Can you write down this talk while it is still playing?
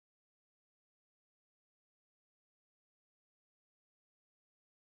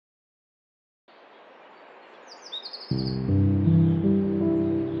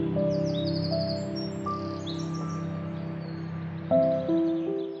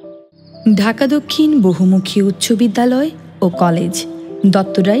ঢাকা দক্ষিণ বহুমুখী উচ্চ বিদ্যালয় ও কলেজ,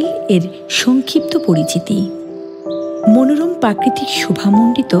 দত্তরাইল এর সংক্ষিপ্ত পরিচিতি। মনোরম প্রাকৃতিক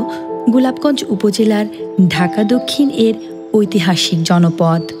শোভামণ্ডিত গোলাপগঞ্জ উপজেলার ঢাকা দক্ষিণ এর ঐতিহাসিক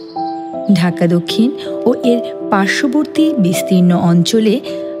জনপদ। ঢাকা দক্ষিণ ও এর পার্শ্ববর্তী বিস্তীর্ণ অঞ্চলে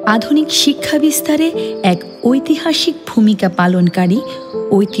আধুনিক শিক্ষা বিস্তারে এক ঐতিহাসিক ভূমিকা পালনকারী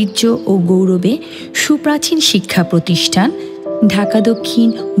ঐতিহ্য ও গৌরবে সুপ্রাচীন শিক্ষা প্রতিষ্ঠান ঢাকা দক্ষিণ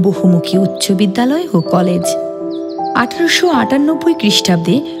বহুমুখী উচ্চ বিদ্যালয় ও কলেজ। 1898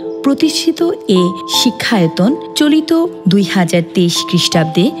 খ্রিস্টাব্দে প্রতিষ্ঠিত এ শিক্ষায়তন চলিত 2023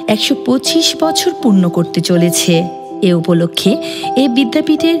 খ্রিস্টাব্দে 125 বছর পূর্ণ করতে চলেছে। এ উপলক্ষে এ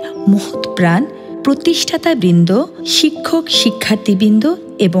বিদ্যাপীঠের মহৎ প্রাণ প্রতিষ্ঠাতাবৃন্দ, শিক্ষক শিক্ষার্থীবৃন্দ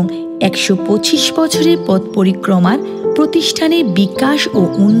এবং 125 বছরের পথ পরিক্রমার প্রতিষ্ঠানের বিকাশ ও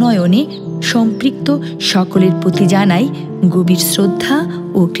উন্নয়নে সম্পৃক্ত সকলের প্রতি জানাই গভীর শ্রদ্ধা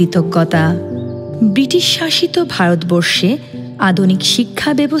ও কৃতজ্ঞতা। ব্রিটিশ শাসিত ভারতবর্ষে আধুনিক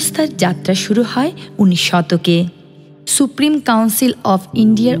শিক্ষা ব্যবস্থার যাত্রা শুরু হয় 19 শতকে। সুপ্রিম কাউন্সিল অফ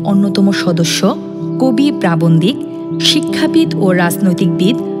ইন্ডিয়ার অন্যতম সদস্য, কবি, প্রাবন্ধিক, শিক্ষাবিদ ও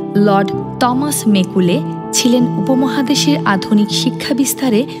রাজনৈতিকবিদ লর্ড টমাস মেকুলে ছিলেন উপমহাদেশের আধুনিক শিক্ষা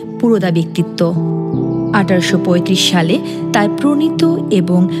বিস্তারে পুরোধা ব্যক্তিত্ব। 1835 সালে তার প্রণীত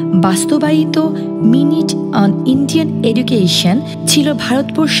এবং বাস্তবায়িত মিনিট অন ইন্ডিয়ান এডুকেশন ছিল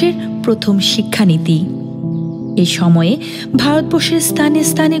ভারতবর্ষের প্রথম শিক্ষানীতি। এ সময়ে ভারতবর্ষের স্থানে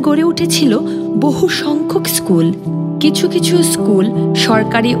স্থানে গড়ে উঠেছিল বহু সংখ্যক স্কুল। কিছু কিছু স্কুল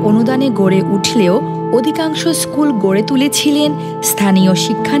সরকারি অনুদানে গড়ে উঠলেও অধিকাংশ স্কুল গড়ে তুলেছিলেন স্থানীয়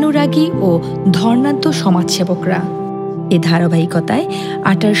শিক্ষানুরাগী ও ধর্নাঢ্য সমাজসেবকরা। এ ধারাবাহিকতায়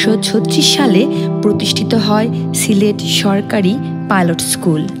 1836 সালে প্রতিষ্ঠিত হয় সিলেট সরকারি পাইলট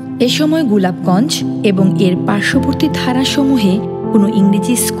স্কুল। এ সময় গোলাপগঞ্জ এবং এর পার্শ্ববর্তী ধারাসমূহে কোনো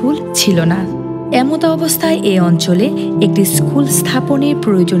ইংরেজি স্কুল ছিল না। এমত অবস্থায় এ অঞ্চলে একটি স্কুল স্থাপনের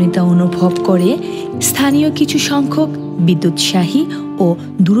প্রয়োজনীয়তা অনুভব করে স্থানীয় কিছু সংখ্যক বিদ্যুৎসাহী ও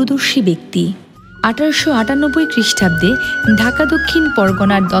দূরদর্শী ব্যক্তি 1898 খ্রিস্টাব্দে ঢাকা দক্ষিণ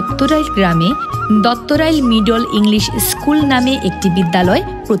পরগনার দত্তরাইল গ্রামে দত্তরাইল মিডল ইংলিশ স্কুল নামে একটি বিদ্যালয়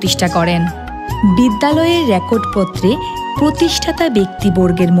প্রতিষ্ঠা করেন। বিদ্যালয়ের রেকর্ডপত্রে প্রতিষ্ঠাতা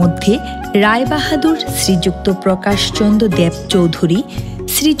ব্যক্তিবর্গের মধ্যে রায়বাহাদুর শ্রীযুক্ত প্রকাশচন্দ্র দেব চৌধুরী,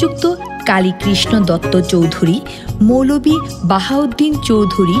 শ্রীযুক্ত কালীকৃষ্ণ দত্ত চৌধুরী, মৌলভী বাহাউদ্দিন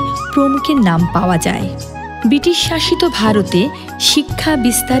চৌধুরী প্রমুখের নাম পাওয়া যায়। ব্রিটিশ শাসিত ভারতে শিক্ষা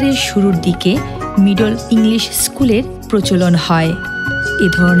বিস্তারের শুরুর দিকে মিডল ইংলিশ স্কুলের প্রচলন হয়। এ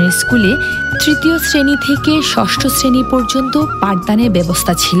ধরনের স্কুলে তৃতীয় শ্রেণী থেকে ষষ্ঠ শ্রেণী পর্যন্ত পাঠদানের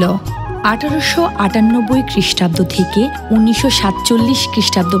ব্যবস্থা ছিল। 1898 খ্রিস্টাব্দ থেকে 1947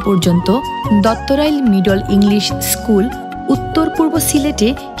 খ্রিস্টাব্দ পর্যন্ত দত্তরাইল মিডল ইংলিশ স্কুল উত্তর পূর্ব সিলেটে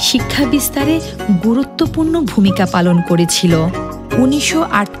শিক্ষা বিস্তারে গুরুত্বপূর্ণ ভূমিকা পালন করেছিল।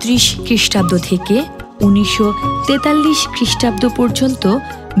 1938 খ্রিস্টাব্দ থেকে 1943 খ্রিস্টাব্দ পর্যন্ত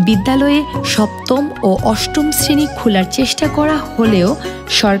বিদ্যালয়ে সপ্তম ও অষ্টম শ্রেণী খোলার চেষ্টা করা হলেও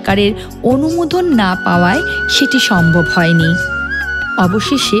সরকারের অনুমোদন না পাওয়ায় সেটি সম্ভব হয়নি।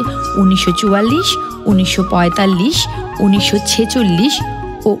 অবশেষে 1944, 1945, 1946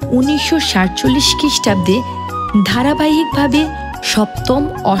 ও 1947 খ্রিস্টাব্দে ধারাবাহিকভাবে সপ্তম,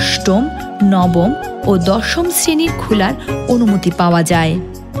 অষ্টম, নবম ও দশম শ্রেণীর খোলার অনুমতি পাওয়া যায়।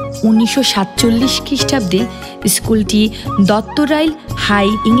 1947 খ্রিস্টাব্দে স্কুলটি দত্তরাইল হাই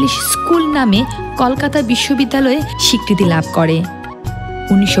ইংলিশ স্কুল নামে কলকাতা বিশ্ববিদ্যালয়ে স্বীকৃতি লাভ করে।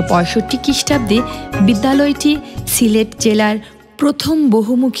 1965 খ্রিস্টাব্দে বিদ্যালয়টি সিলেট জেলার প্রথম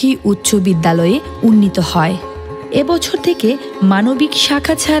বহুমুখী উচ্চ বিদ্যালয়ে উন্নীত হয়। এবছর থেকে মানবিক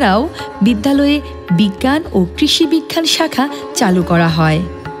শাখা ছাড়াও বিদ্যালয়ে বিজ্ঞান ও কৃষি বিজ্ঞান শাখা চালু করা হয়।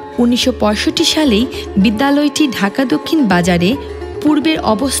 1965 সালেই বিদ্যালয়টি ঢাকা দক্ষিণ বাজারে পূর্বের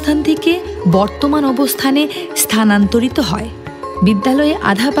অবস্থান থেকে বর্তমান অবস্থানে স্থানান্তরিত হয়। বিদ্যালয়ে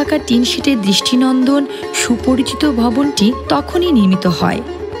আধা পাকা টিন শেডের দৃষ্টিনন্দন সুপরিচিত ভবনটি তখনই নির্মিত হয়।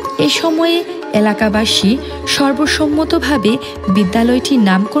 এ সময়ে এলাকাবাসী সর্বসম্মতভাবে বিদ্যালয়টির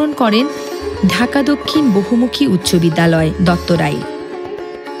নামকরণ করেন ঢাকা দক্ষিণ বহুমুখী উচ্চ বিদ্যালয় দত্তরাইল।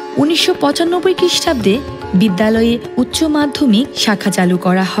 1995 খ্রিস্টাব্দে বিদ্যালয়ে উচ্চ মাধ্যমিক শাখা চালু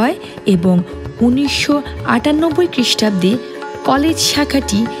করা হয় এবং 1998 খ্রিস্টাব্দে কলেজ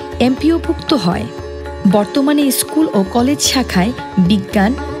শাখাটি এমপিওভুক্ত হয়। বর্তমানে স্কুল ও কলেজ শাখায়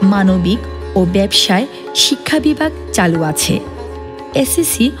বিজ্ঞান, মানবিক ও ব্যবসায় শিক্ষা বিভাগ চালু আছে।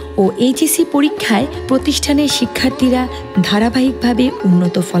 এসএসসি ও এইচএসসি পরীক্ষায় প্রতিষ্ঠানের শিক্ষার্থীরা ধারাবাহিকভাবে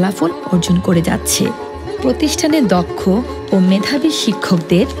উন্নত ফলাফল অর্জন করে যাচ্ছে। প্রতিষ্ঠানে দক্ষ ও মেধাবী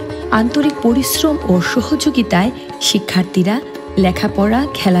শিক্ষকদের আন্তরিক পরিশ্রম ও সহযোগিতায় শিক্ষার্থীরা লেখাপড়া,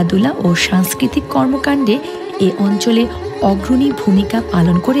 খেলাধুলা ও সাংস্কৃতিক কর্মকাণ্ডে এ অঞ্চলে অগ্রণী ভূমিকা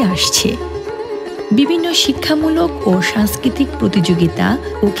পালন করে আসছে। বিভিন্ন শিক্ষামূলক ও সাংস্কৃতিক প্রতিযোগিতা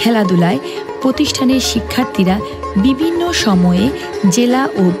ও খেলাধুলায় প্রতিষ্ঠানের শিক্ষার্থীরা বিভিন্ন সময়ে জেলা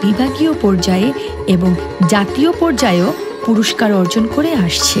ও বিভাগীয় পর্যায়ে এবং জাতীয় পর্যায়েও পুরস্কার অর্জন করে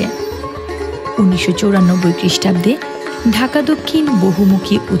আসছে। 1994 খ্রিস্টাব্দে ঢাকা দক্ষিণ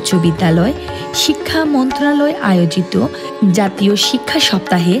বহুমুখী উচ্চ বিদ্যালয় শিক্ষা মন্ত্রণালয় আয়োজিত জাতীয় শিক্ষা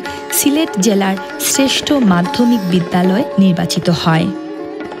সপ্তাহে সিলেট জেলার শ্রেষ্ঠ মাধ্যমিক বিদ্যালয় নির্বাচিত হয়।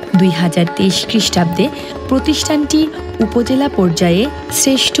 2023 খ্রিস্টাব্দে প্রতিষ্ঠানটি উপজেলা পর্যায়ে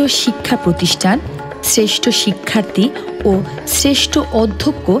শ্রেষ্ঠ শিক্ষা প্রতিষ্ঠান, শ্রেষ্ঠ শিক্ষার্থী ও শ্রেষ্ঠ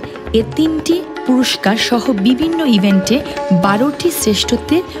অধ্যক্ষ এ 3টি পুরস্কার সহ বিভিন্ন ইভেন্টে 12টি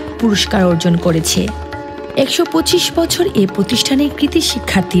শ্রেষ্ঠত্বের পুরস্কার অর্জন করেছে। 125 বছর এ প্রতিষ্ঠানের কৃতি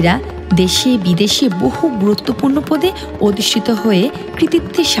শিক্ষার্থীরা দেশে বিদেশে বহু গুরুত্বপূর্ণ পদে অধিষ্ঠিত হয়ে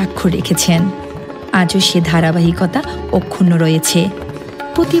কৃতিত্বের স্বাক্ষর রেখেছেন। আজও সে ধারাবাহিকতা অক্ষুণ্ণ রয়েছে।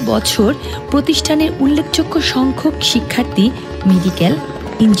 প্রতি বছর প্রতিষ্ঠানের উল্লেখযোগ্য সংখ্যক শিক্ষার্থী মেডিকেল,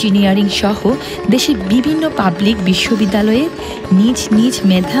 ইঞ্জিনিয়ারিং সহ দেশের বিভিন্ন পাবলিক বিশ্ববিদ্যালয়ে নিজ নিজ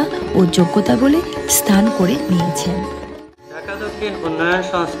মেধা ও যোগ্যতা বলে স্থান করে নিয়েছেন। ঢাকা দক্ষিণ উন্নয়ন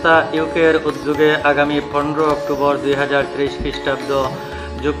সংস্থা ইউকের উদ্যোগে আগামী 15 অক্টোবর 2023 খ্রিস্টাব্দ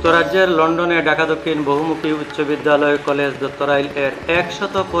যুক্তরাজ্যের লন্ডনে ঢাকা দক্ষিণ বহুমুখী উচ্চ বিদ্যালয় কলেজ দত্তরাইল এর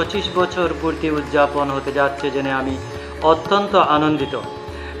 125 বছর পূর্তি উদযাপন হতে যাচ্ছে জেনে আমি অত্যন্ত আনন্দিত।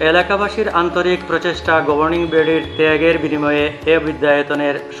 এলাকাবাসীর আন্তরিক প্রচেষ্টা, গভর্নিং বডির ত্যাগের বিনিময়ে এ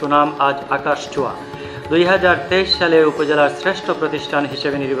বিদ্যায়তনের সুনাম আজ আকাশ ছোঁয়া। 2023 সালে উপজেলার শ্রেষ্ঠ প্রতিষ্ঠান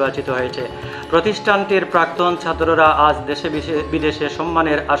হিসেবে নির্বাচিত হয়েছে। প্রতিষ্ঠানটির প্রাক্তন ছাত্ররা আজ দেশে বিদেশে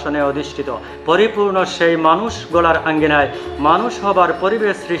সম্মানের আসনে অধিষ্ঠিত। পরিপূর্ণ সেই মানুষ গড়ার আঙ্গিনায় মানুষ হবার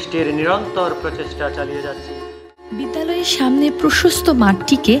পরিবেশ সৃষ্টির নিরন্তর প্রচেষ্টা চালিয়ে যাচ্ছে। বিদ্যালয়ের সামনে প্রশস্ত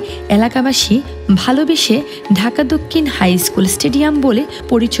মাঠটিকে এলাকাবাসী ভালোবেসে ঢাকা দক্ষিণ হাই স্কুল স্টেডিয়াম বলে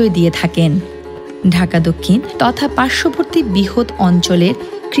পরিচয় দিয়ে থাকেন। ঢাকা দক্ষিণ তথা পার্শ্ববর্তী বৃহৎ অঞ্চলের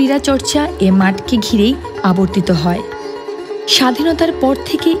ক্রীড়াচর্চা এ মাঠকে ঘিরেই আবর্তিত হয়। স্বাধীনতার পর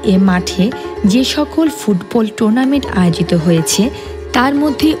থেকে এ মাঠে যে সকল ফুটবল টুর্নামেন্ট আয়োজিত হয়েছে তার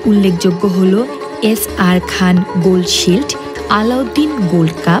মধ্যে উল্লেখযোগ্য হল SR খান gold shield, Alauddin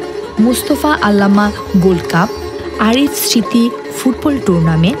gold cup, Mustafa আল্লামা গোল্ড কাপ, আরিফ স্মৃতি ফুটবল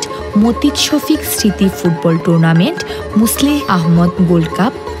টুর্নামেন্ট, মতিজ শফিক স্মৃতি football tournament, Muslih Ahmad gold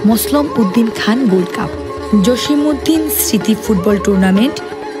cup, মসলম Uddin Khan gold cup, Jasimuddin স্মৃতি football tournament,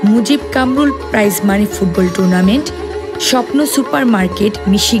 Mujib Kamrul prize money football tournament, স্বপ্ন super market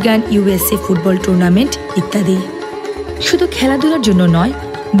Michigan USA football tournament ইত্যাদি। শুধু খেলাধুলার জন্য নয়,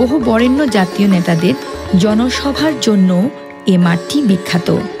 বহু বরেণ্য জাতীয় নেতাদের জনসভার জন্য এ মাঠটি বিখ্যাত।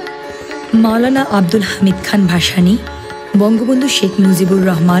 মাওলানা আব্দুল হামিদ খান ভাসানী, বঙ্গবন্ধু শেখ মুজিবুর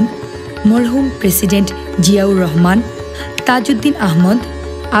রহমান, মরহুম president Ziaur Rahman, Tajuddin Ahmad,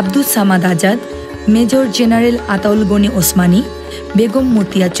 Abdus Samad Azad, major general Ataul Gani Osmani, Begum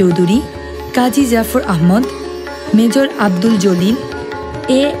Matia Chowdhury, Kazi Zafar Ahmad, major Abdul Jalil,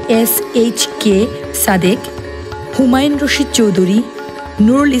 ASHK Sadek, Humayun Rashid Chowdhury,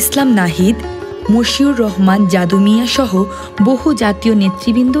 Nurul Islam Nahid, Moshiur Rahman জাদুমিয়া সহ বহু জাতীয়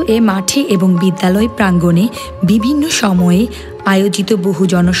নেতৃবৃন্দ এ মাঠে এবং বিদ্যালয় প্রাঙ্গণে বিভিন্ন সময়ে আয়োজিত বহু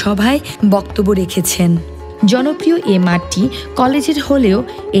জনসভায় বক্তব্য রেখেছেন। জনপ্রিয় এ মাঠটি কলেজের হলেও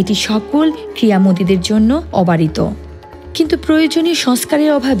এটি সকল ক্রীড়ামোদীদের জন্য অবারিত। কিন্তু প্রয়োজনীয়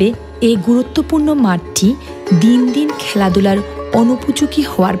সংস্কারের অভাবে এই গুরুত্বপূর্ণ মাঠটি দিন দিন খেলাধুলার অনুপযোগী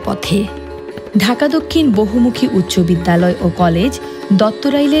হওয়ার পথে। ঢাকা দক্ষিণ বহুমুখী উচ্চ বিদ্যালয় ও কলেজ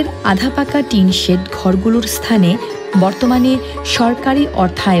দত্তরাইলের আধাপাকা টিন শেড ঘরগুলোর স্থানে বর্তমানে সরকারি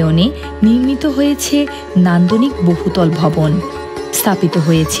অর্থায়নে নির্মিত হয়েছে নান্দনিক বহুতল ভবন। স্থাপিত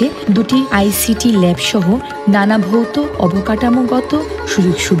হয়েছে দুটি ICT ল্যাব সহ নানা ভৌত অবকাঠামোগত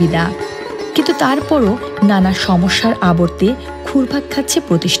সুযোগ সুবিধা। কিন্তু তারপরও নানা সমস্যার আবর্তে ঘুরপাক খাচ্ছে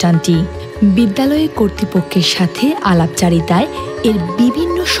প্রতিষ্ঠানটি। বিদ্যালয়ের কর্তৃপক্ষের সাথে আলাপচারিতায় এর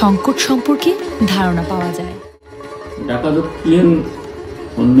বিভিন্ন সংকট সম্পর্কে ধারণা পাওয়া যায়। ঢাকা দক্ষিণ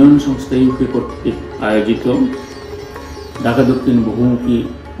উন্নয়ন সংস্থা ইউকে কর্তৃক আয়োজিত ঢাকা দক্ষিণ বহুমুখী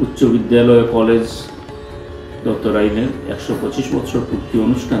উচ্চ বিদ্যালয় কলেজ দত্তরাইলের 125 বছর পূর্তি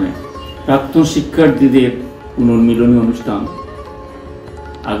অনুষ্ঠানে প্রাক্তন শিক্ষার্থীদের পুনর্মিলনী অনুষ্ঠান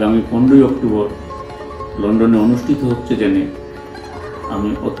আগামী 15 অক্টোবর লন্ডনে অনুষ্ঠিত হচ্ছে জেনে আমি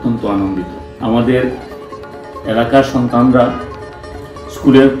অত্যন্ত আনন্দিত। আমাদের এলাকার সন্তানরা,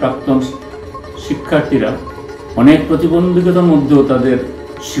 স্কুলের প্রাক্তন শিক্ষার্থীরা অনেক প্রতিবন্ধকতার মধ্যেও তাদের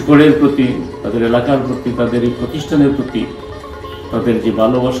শিকড়ের প্রতি, তাদের এলাকার প্রতি, তাদের এই প্রতিষ্ঠানের প্রতি তাদের যে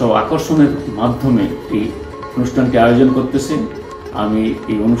ভালোবাসা ও আকর্ষণের মাধ্যমে এই অনুষ্ঠানটি আয়োজন করতেছে। আমি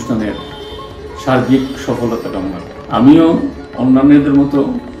এই অনুষ্ঠানের সার্বিক সফলতা কামনা করি। আমিও অন্যান্যদের মতো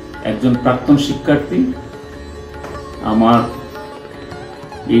একজন প্রাক্তন শিক্ষার্থী। আমার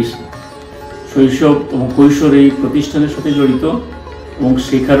এই শৈশব এবং কৈশোর এই প্রতিষ্ঠানের সাথে জড়িত, এবং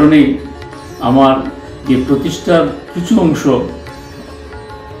সেই কারণেই আমার যে প্রতিষ্ঠার কিছু অংশ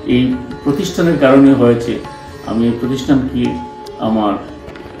এই প্রতিষ্ঠানের কারণে হয়েছে। আমি এই প্রতিষ্ঠানকে আমার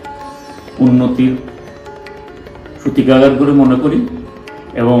উন্নতির সূতিকাগার করে মনে করি,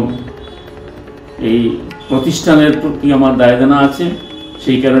 এবং এই প্রতিষ্ঠানের প্রতি আমার দায়দানা আছে।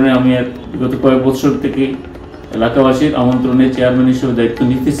 সেই কারণে আমি বিগত কয়েক বছর থেকে এলাকাবাসীর আমন্ত্রণে চেয়ারম্যান হিসেবে দায়িত্ব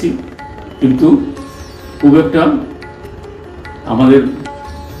নিতেছি। কিন্তু খুব একটা আমাদের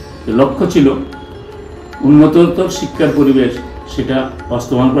লক্ষ্য ছিল উন্নততর শিক্ষার পরিবেশ, সেটা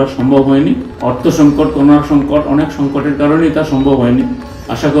বাস্তবায়ন করা সম্ভব হয়নি। অর্থ সংকট, করোনা সংকট, অনেক সংকটের কারণেই তা সম্ভব হয়নি।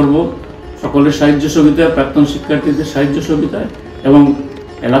 আশা করব সকলের সাহায্য সুবিধায়, প্রাক্তন শিক্ষার্থীদের সাহায্য সুবিধায় এবং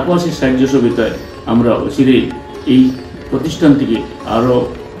এলাকাবাসীর সাহায্য সুবিধায় আমরা অচিরেই এই প্রতিষ্ঠানটিকে আরও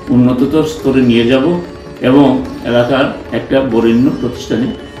উন্নততর স্তরে নিয়ে যাব এবং এলাকার একটা বরেণ্য প্রতিষ্ঠানে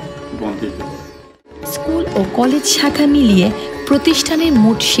রূপান্তরিত করব। স্কুল ও কলেজ শাখা মিলিয়ে প্রতিষ্ঠানের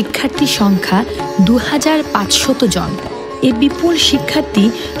মোট শিক্ষার্থী সংখ্যা 2500 জন। এ বিপুল শিক্ষার্থী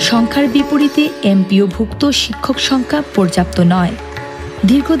সংখ্যার বিপরীতে এমপিওভুক্ত শিক্ষক সংখ্যা পর্যাপ্ত নয়।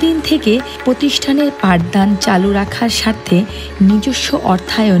 দীর্ঘদিন থেকে প্রতিষ্ঠানের পাঠদান চালু রাখার স্বার্থে নিজস্ব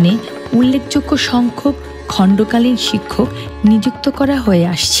অর্থায়নে উল্লেখযোগ্য সংখ্যক খণ্ডকালীন শিক্ষক নিযুক্ত করা হয়ে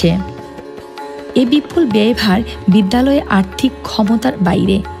আসছে। এ বিপুল ব্যয়ভার বিদ্যালয়ে আর্থিক ক্ষমতার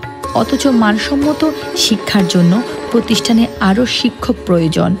বাইরে, অথচ মানসম্মত শিক্ষার জন্য প্রতিষ্ঠানে আরও শিক্ষক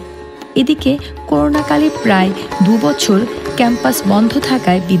প্রয়োজন। এদিকে করোনাকালে প্রায় 2 বছর ক্যাম্পাস বন্ধ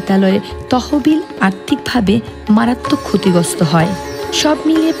থাকায় বিদ্যালয়ের তহবিল আর্থিকভাবে মারাত্মক ক্ষতিগ্রস্ত হয়। সব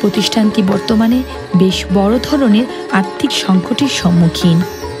মিলিয়ে প্রতিষ্ঠানটি বর্তমানে বেশ বড় ধরনের আর্থিক সংকটের সম্মুখীন।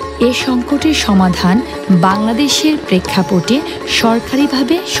 এ সংকটের সমাধান বাংলাদেশের প্রেক্ষাপটে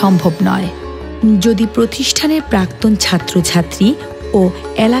সরকারিভাবে সম্ভব নয়। যদি প্রতিষ্ঠানের প্রাক্তন ছাত্রছাত্রী ও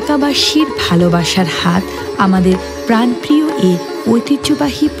এলাকাবাসীর ভালোবাসার হাত আমাদের প্রাণপ্রিয় এ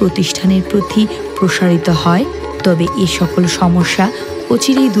ঐতিহ্যবাহী প্রতিষ্ঠানের প্রতি প্রসারিত হয়, তবে এ সকল সমস্যা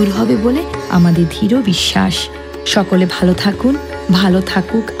অচিরেই দূর হবে বলে আমাদের দৃঢ় বিশ্বাস। সকলে ভালো থাকুন, ভালো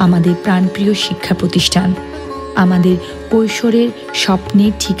থাকুক আমাদের প্রাণপ্রিয় শিক্ষা প্রতিষ্ঠান। আমাদের কৈশোরের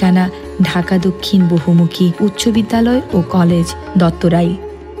স্বপ্নের ঠিকানা ঢাকা দক্ষিণ বহুমুখী উচ্চ বিদ্যালয় ও কলেজ, দত্তরাইল।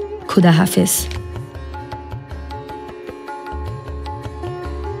 খুদা হাফেজ।